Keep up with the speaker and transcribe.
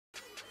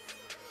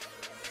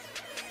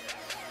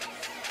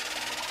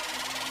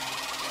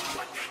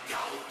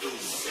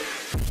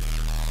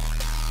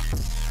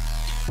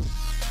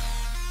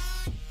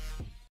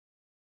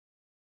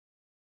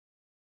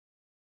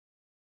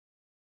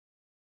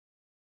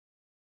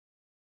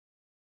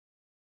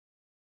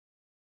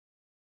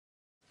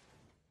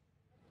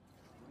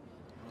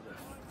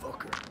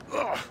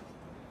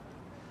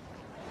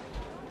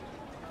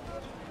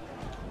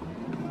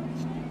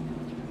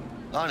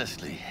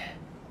Honestly,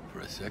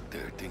 for a sec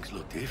there, things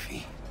looked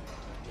iffy.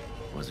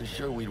 Wasn't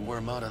sure we'd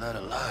worm out of that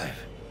alive.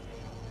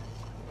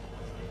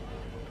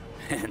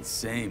 And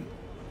same.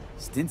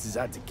 Stints is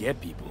out to get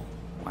people.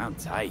 Wound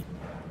tight.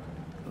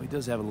 Though he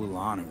does have a little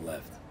honor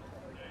left.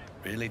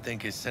 Really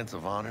think his sense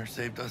of honor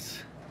saved us?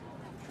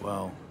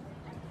 Well,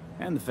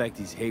 and the fact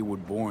he's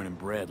Haywood born and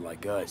bred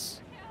like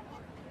us.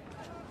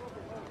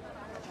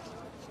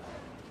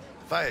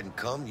 If I hadn't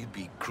come, you'd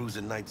be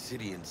cruising Night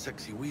City in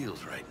sexy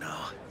wheels right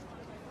now.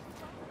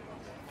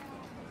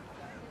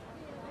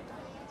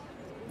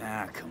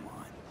 Nah, come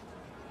on.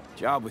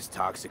 Job was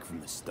toxic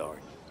from the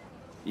start.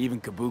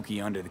 Even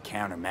Kabuki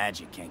under-the-counter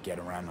magic can't get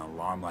around an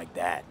alarm like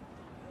that.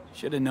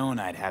 Should've known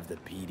I'd have the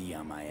PD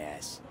on my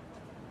ass.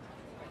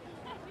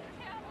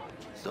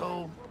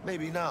 So,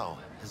 maybe now,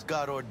 as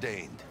God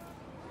ordained.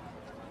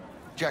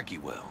 Jackie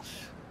Wells.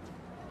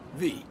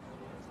 V.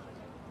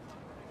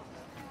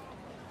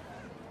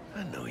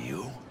 I know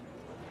you.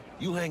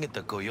 You hang at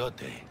the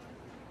Coyote.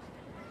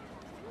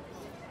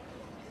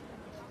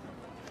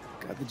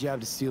 Got the job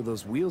to steal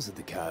those wheels at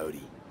the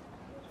Coyote.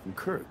 From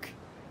Kirk.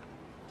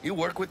 You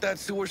work with that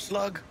sewer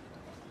slug?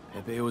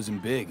 Pepe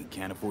wasn't big and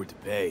can't afford to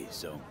pay,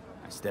 so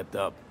I stepped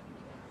up.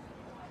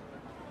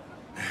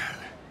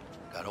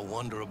 Gotta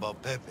wonder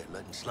about Pepe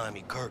letting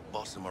slimy Kirk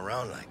boss him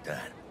around like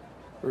that.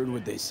 Heard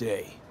what they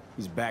say.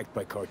 He's backed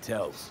by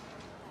cartels.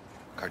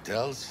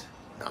 Cartels?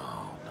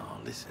 No,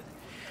 listen.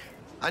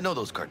 I know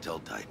those cartel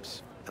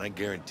types, and I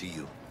guarantee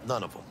you,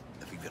 none of them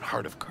have even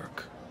heard of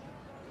Kirk.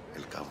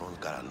 El Cabron's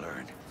gotta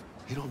learn.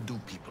 He don't do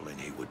people in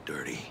Haywood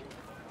dirty.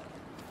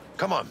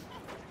 Come on,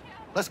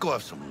 let's go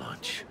have some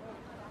lunch.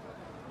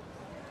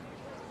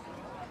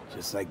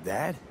 Just like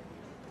that?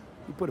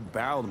 You put a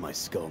barrel to my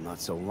skull not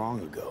so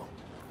long ago.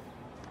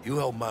 You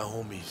help my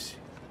homies,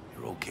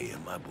 you're okay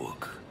in my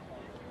book.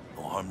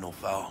 No harm, no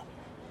foul.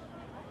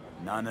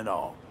 None at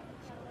all.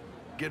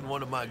 Getting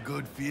one of my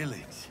good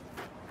feelings.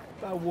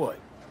 About what?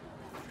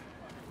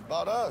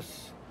 About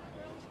us.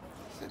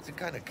 It's a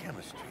kind of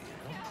chemistry,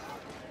 you know?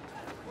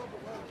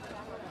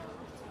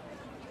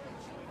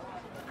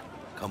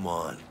 Come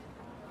on.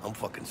 I'm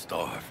fucking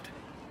starved.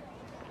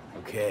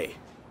 Okay.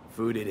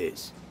 Food it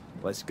is.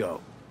 Let's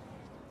go.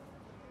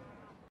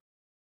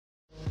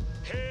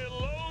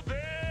 Hello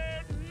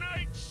there,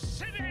 Night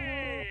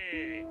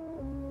City!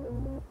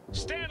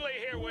 Stanley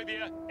here with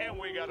you, and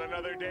we got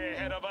another day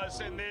ahead of us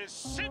in this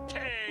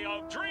city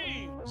of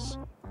dreams.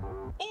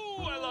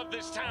 Ooh, I love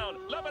this town.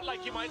 Love it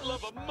like you might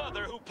love a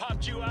mother who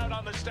popped you out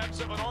on the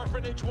steps of an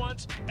orphanage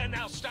once and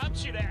now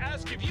stops you to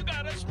ask if you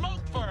got a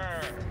smoke for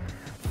her.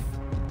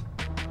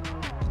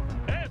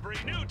 Every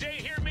new day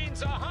here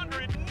means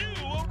 100 new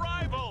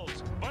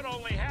arrivals, but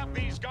only half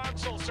these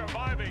gonks will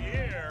survive a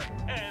year,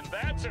 and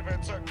that's if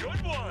it's a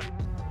good one.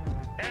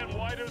 And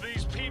why do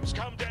these peeps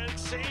come to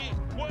NC?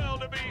 Well,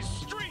 to be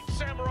street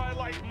samurai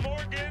like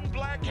Morgan,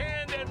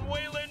 Blackhand, and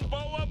Waylon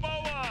Boa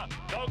Boa.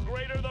 The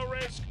greater the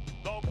risk,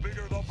 the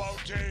bigger the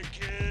bounty,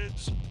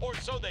 kids. Or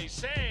so they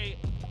say.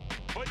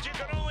 But you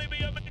can only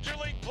be a Major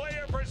League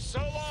player for so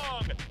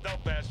long. The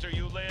faster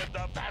you live,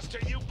 the faster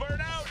you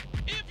burn out.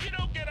 If you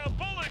don't get a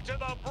bullet to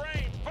the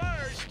brain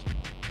first.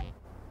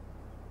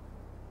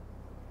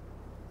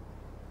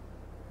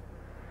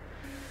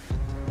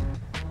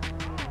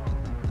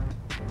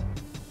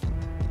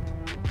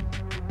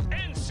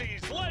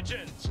 NC's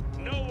legends.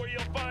 Know where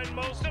you'll find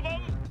most of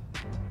them?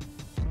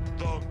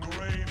 The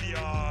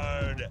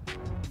graveyard.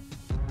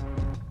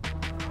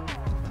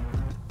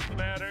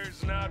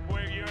 Matters not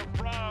where you're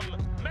from.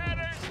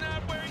 Matters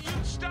not where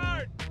you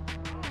start.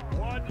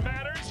 What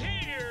matters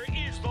here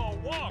is the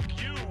walk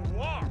you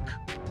walk.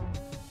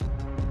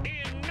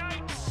 In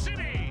Night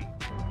City.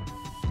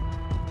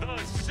 The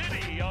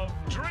city of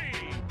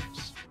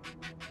dreams.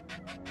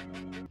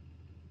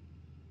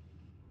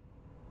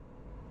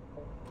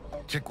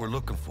 Chick we're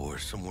looking for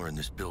is somewhere in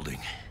this building.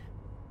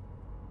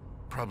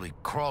 Probably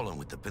crawling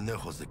with the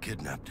pendejos that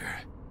kidnapped her.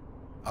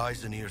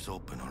 Eyes and ears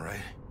open, all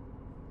right?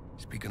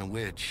 Speaking of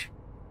which,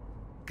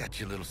 got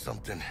you a little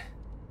something.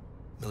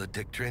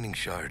 Militech training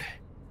shard.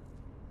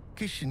 In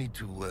case you need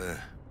to,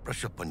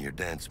 brush up on your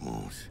dance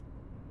moves.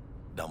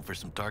 Down for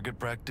some target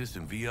practice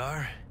in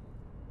VR?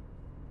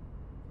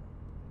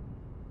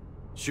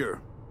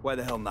 Sure. Why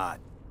the hell not?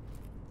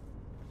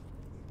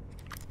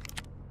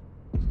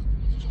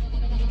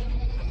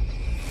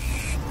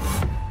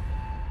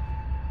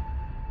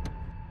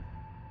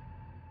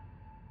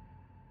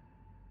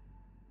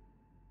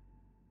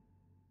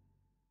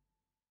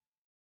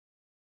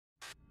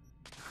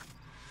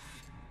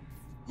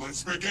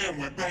 Let's begin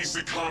with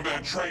basic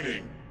combat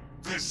training.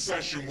 This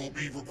session will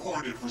be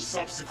recorded for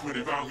subsequent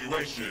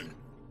evaluation.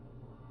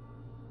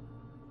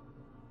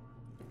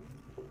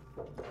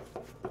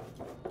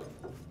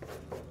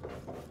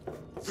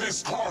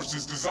 This course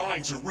is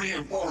designed to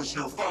reinforce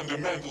your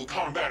fundamental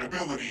combat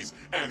abilities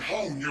and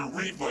hone your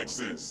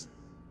reflexes.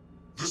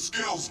 The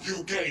skills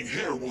you gain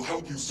here will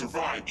help you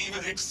survive,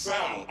 even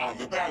excel on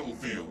the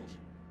battlefield.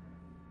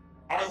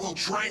 I will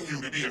train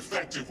you to be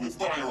effective with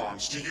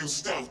firearms, to use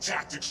stealth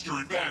tactics to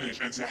your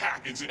advantage, and to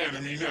hack into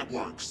enemy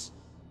networks.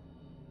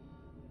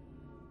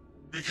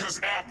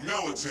 Because App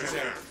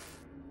Militech.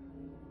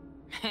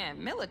 Man,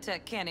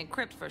 Militech can't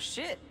encrypt for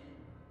shit.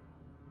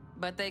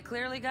 But they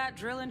clearly got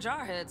drill and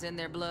jarheads in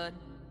their blood.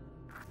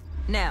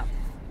 Now,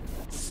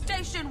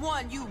 Station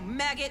 1, you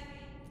maggot!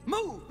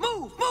 Move,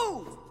 move,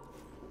 move!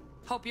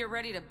 Hope you're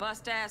ready to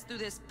bust ass through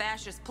this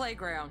fascist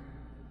playground.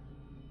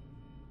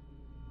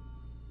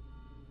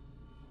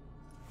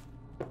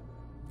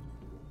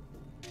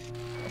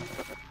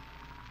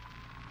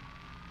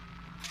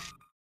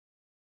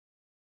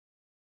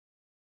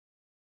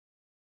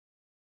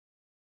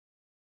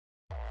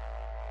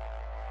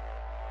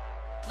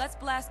 Let's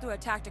blast through a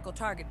tactical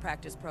target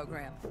practice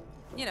program.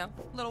 You know,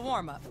 little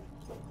warm-up.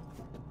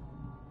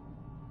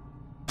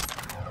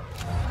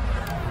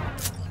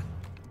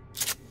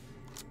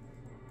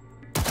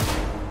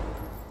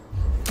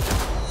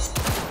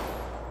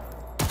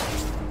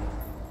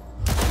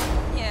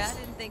 Yeah, I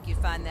didn't think you'd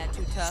find that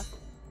too tough.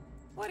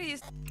 What do you...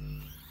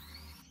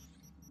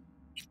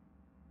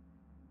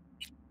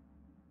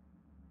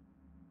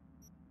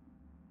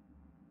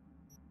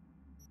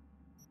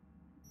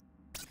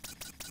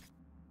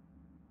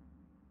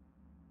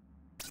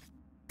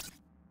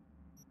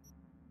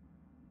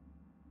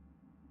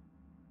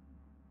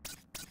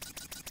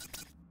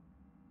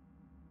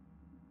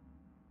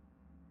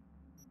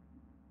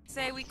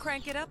 Say we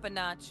crank it up a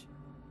notch.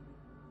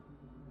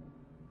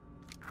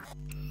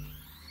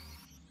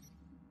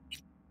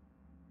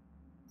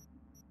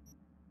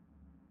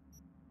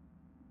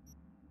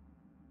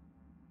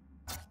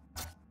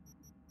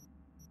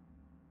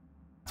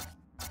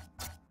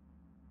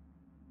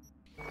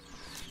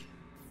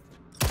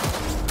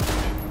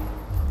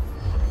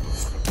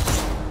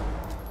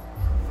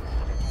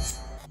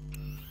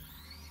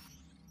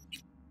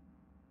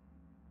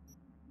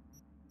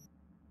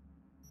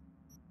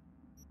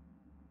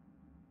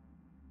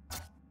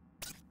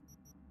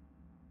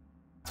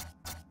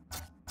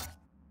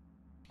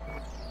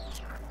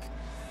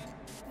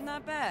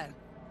 Not bad.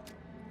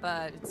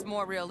 But it's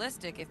more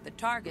realistic if the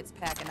target's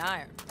packing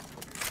iron.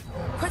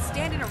 Quit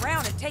standing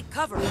around and take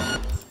cover!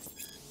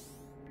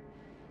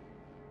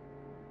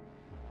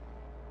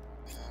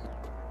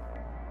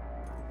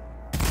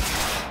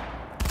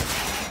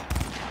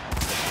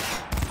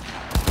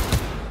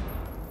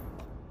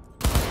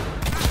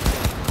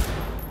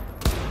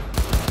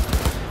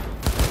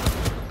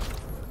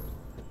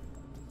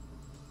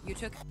 You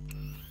took...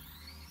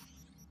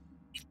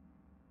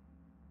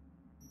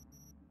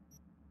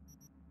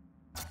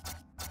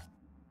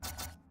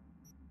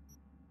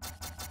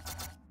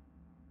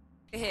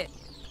 hit.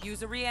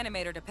 Use a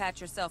reanimator to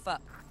patch yourself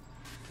up.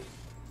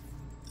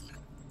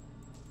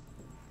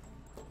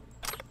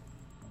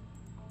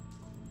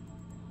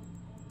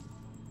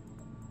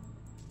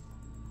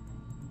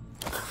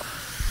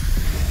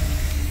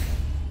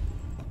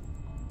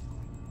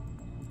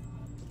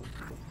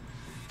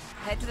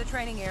 Head to the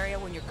training area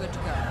when you're good to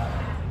go.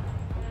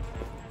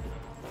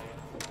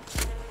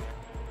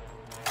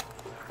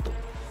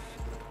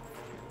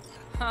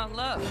 Oh,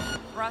 look.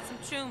 Brought some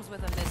chooms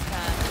with him this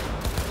time.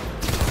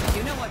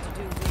 You know what to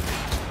do, V.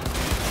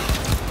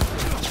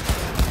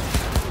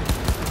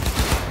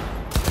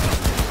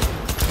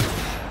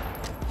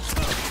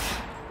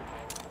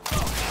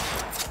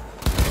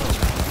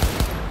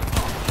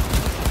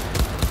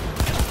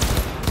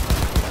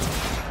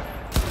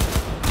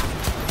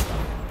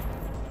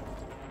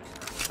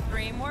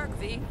 3 work,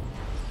 V.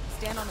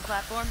 Stand on the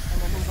platform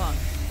and we'll move on.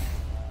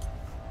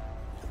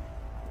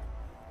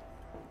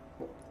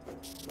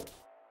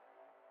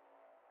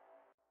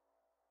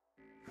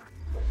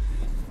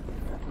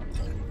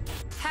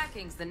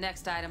 Hacking's the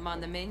next item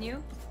on the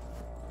menu.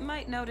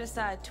 Might notice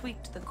I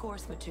tweaked the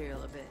course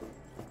material a bit.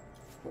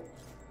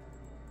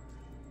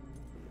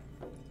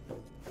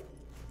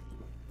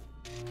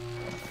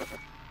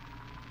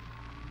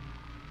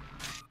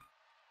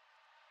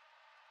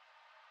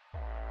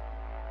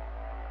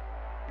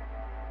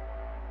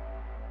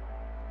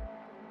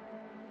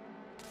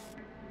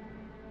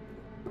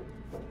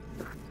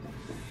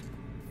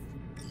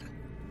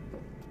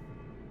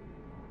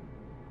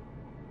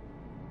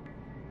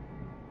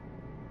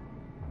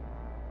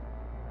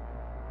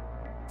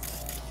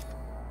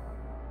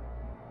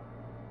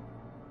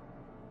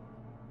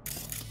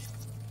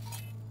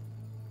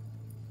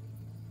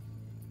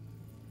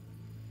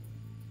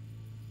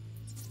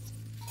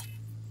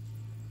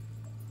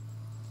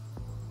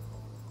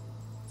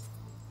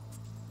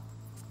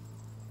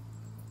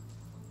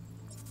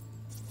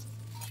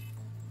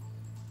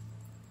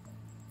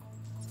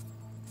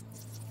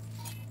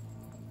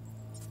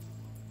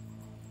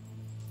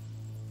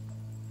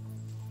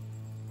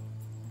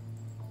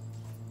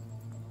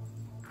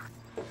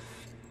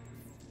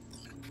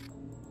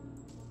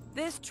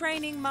 This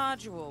training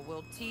module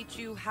will teach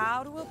you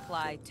how to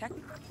apply tech.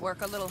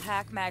 Work a little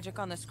hack magic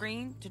on the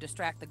screen to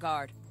distract the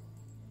guard.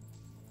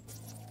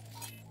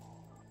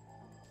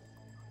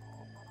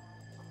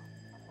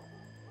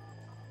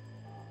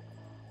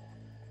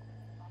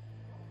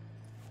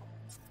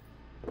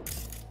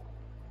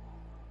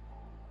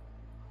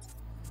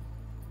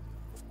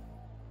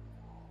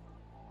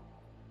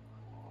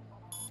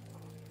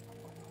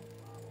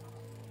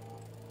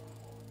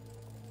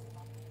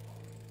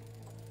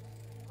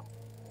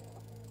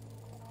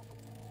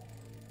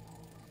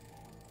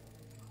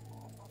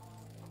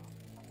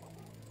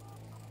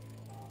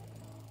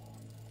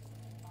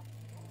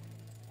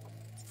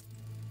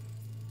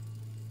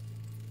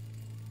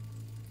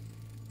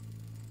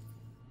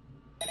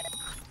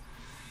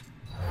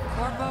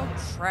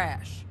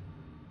 trash.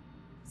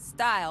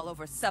 Style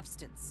over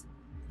substance.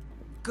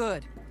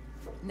 Good.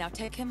 Now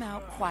take him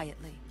out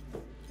quietly.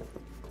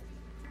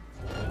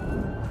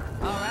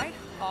 All right,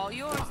 all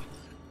yours.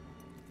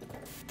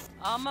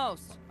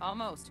 Almost,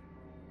 almost.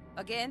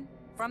 Again,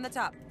 from the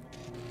top.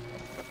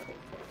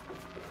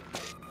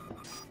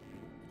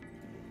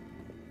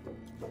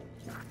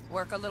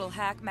 Work a little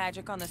hack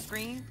magic on the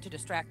screen to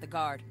distract the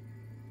guard.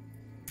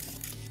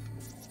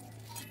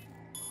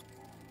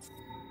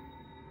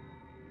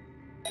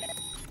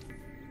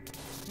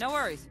 No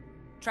worries.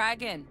 Try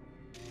again.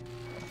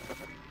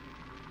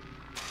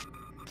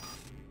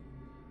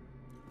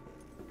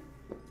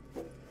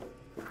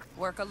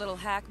 Work a little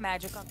hack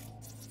magic on...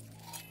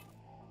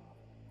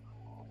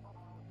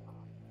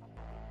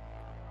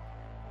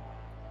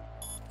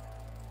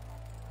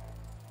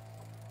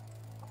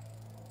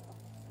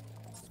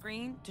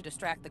 screen to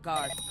distract the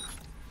guard.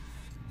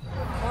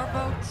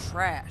 Corpo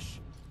trash.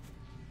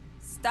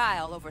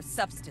 Style over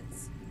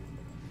substance.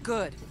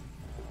 Good.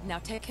 Now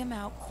take him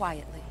out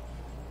quietly.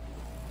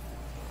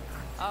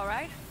 All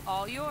right,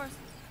 all yours.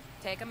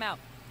 Take him out.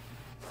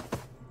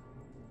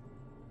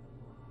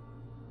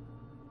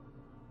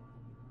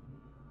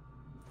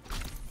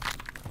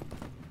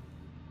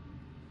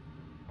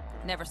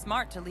 Never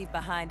smart to leave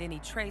behind any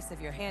trace of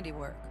your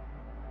handiwork.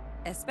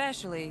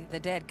 Especially the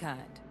dead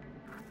kind.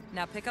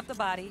 Now pick up the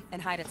body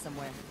and hide it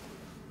somewhere.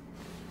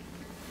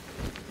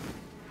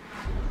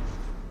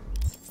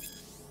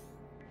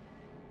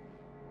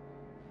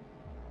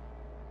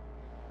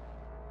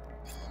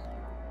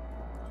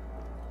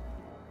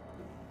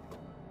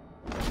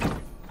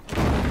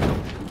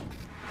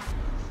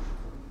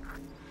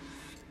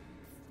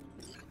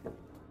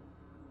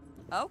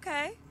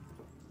 Okay.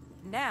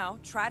 Now,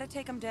 try to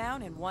take him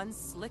down in one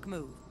slick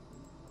move.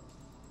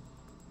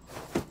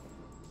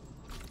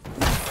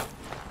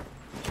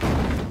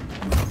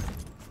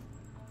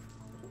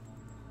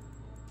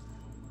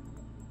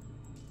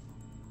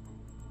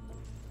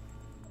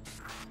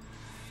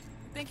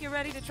 Think you're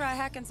ready to try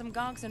hacking some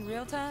gonks in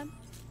real time?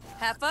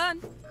 Have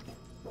fun!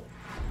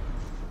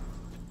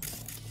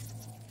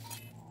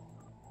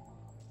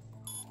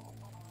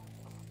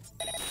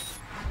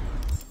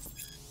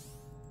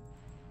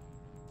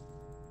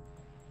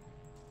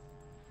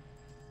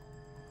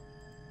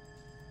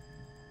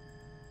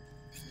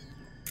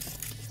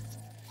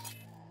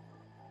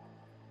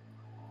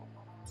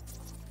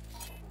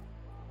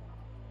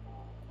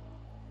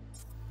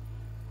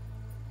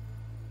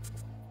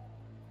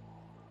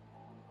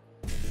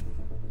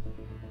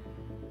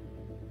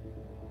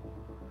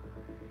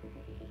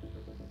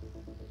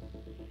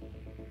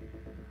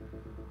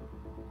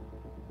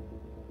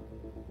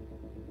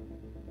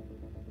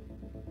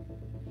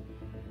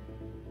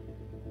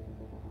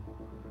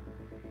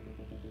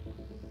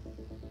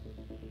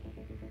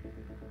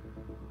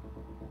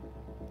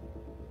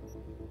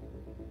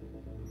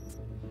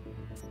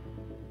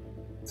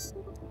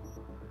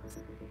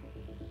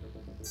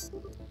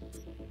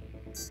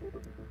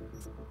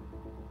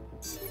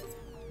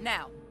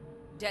 Now,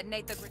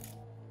 detonate the grenade.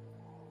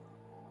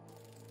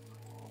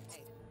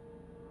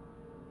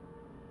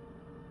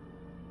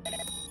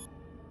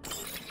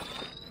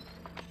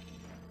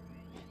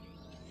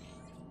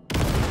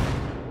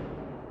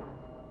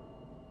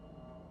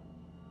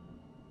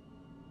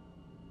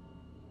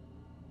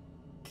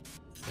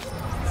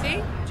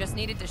 See? Just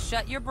needed to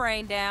shut your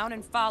brain down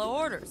and follow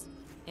orders.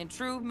 In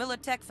true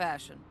Militech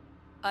fashion.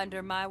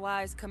 Under my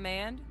wise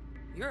command,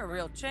 you're a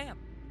real champ.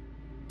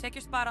 Take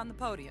your spot on the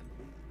podium.